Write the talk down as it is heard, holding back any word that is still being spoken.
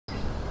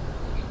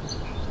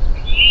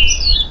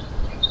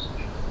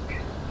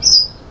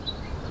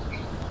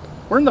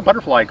We're in the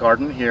butterfly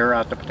garden here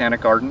at the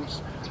Botanic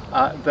Gardens.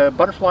 The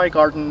butterfly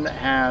garden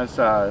has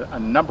a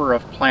number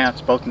of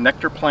plants, both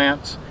nectar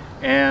plants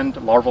and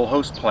larval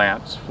host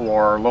plants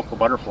for local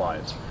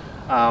butterflies.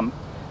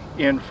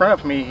 In front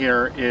of me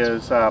here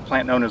is a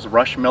plant known as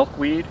rush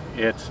milkweed.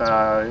 It's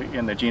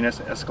in the genus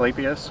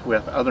Asclepias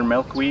with other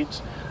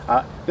milkweeds.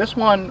 This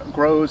one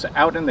grows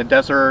out in the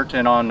desert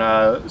and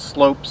on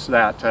slopes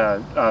that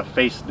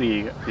face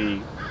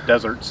the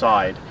desert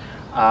side.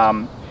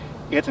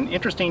 It's an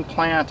interesting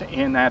plant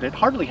in that it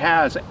hardly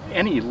has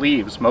any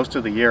leaves most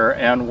of the year,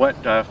 and what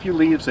few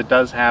leaves it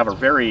does have are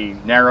very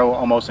narrow,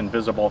 almost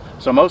invisible.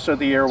 So most of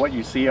the year what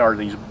you see are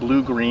these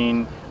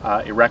blue-green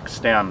erect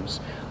stems.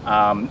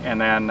 And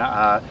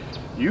then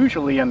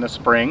usually in the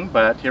spring,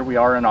 but here we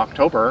are in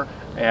October,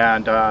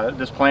 and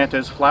this plant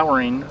is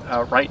flowering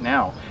right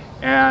now.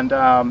 And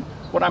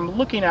what I'm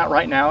looking at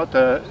right now at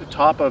the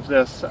top of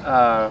this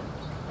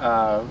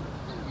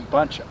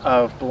bunch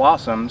of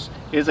blossoms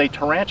is a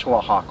tarantula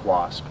hawk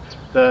wasp.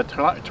 The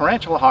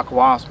tarantula hawk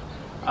wasp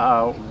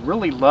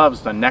really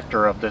loves the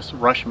nectar of this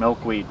rush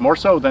milkweed, more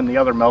so than the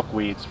other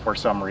milkweeds for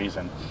some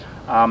reason.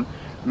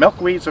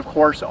 Milkweeds, of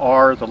course,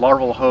 are the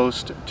larval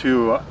host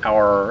to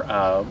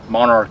our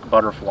monarch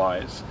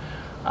butterflies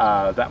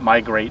that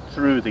migrate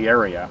through the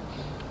area.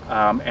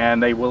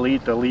 And they will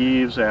eat the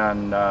leaves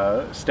and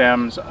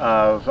stems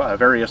of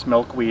various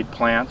milkweed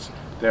plants.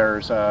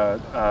 There's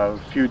a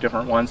few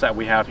different ones that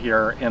we have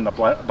here in the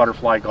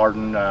butterfly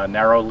garden,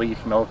 narrow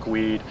leaf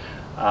milkweed,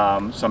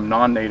 some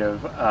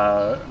non-native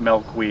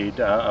milkweed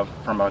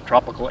from a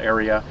tropical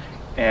area,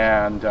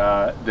 and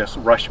this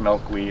rush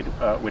milkweed,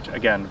 which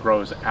again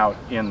grows out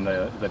in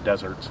the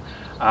deserts.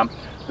 The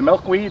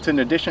milkweeds, in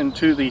addition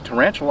to the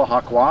tarantula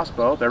hawk wasp,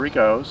 oh, there he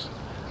goes.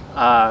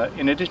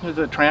 In addition to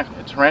the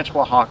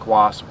tarantula hawk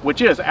wasp,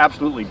 which is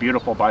absolutely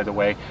beautiful, by the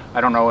way.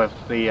 I don't know if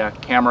the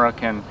camera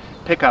can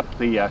pick up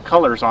the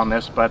colors on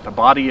this, but the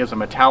body is a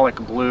metallic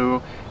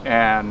blue,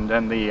 and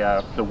then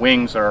the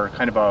wings are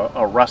kind of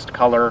a rust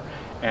color,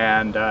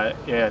 and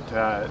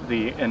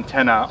the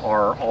antennae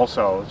are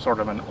also sort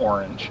of an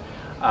orange.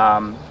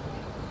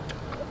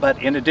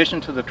 But in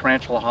addition to the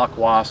tarantula hawk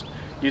wasp,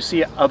 you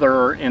see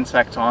other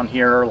insects on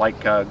here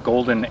like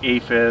golden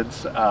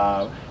aphids,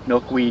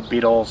 milkweed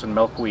beetles, and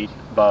milkweed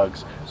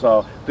bugs.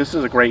 So this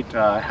is a great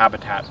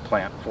habitat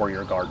plant for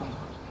your garden.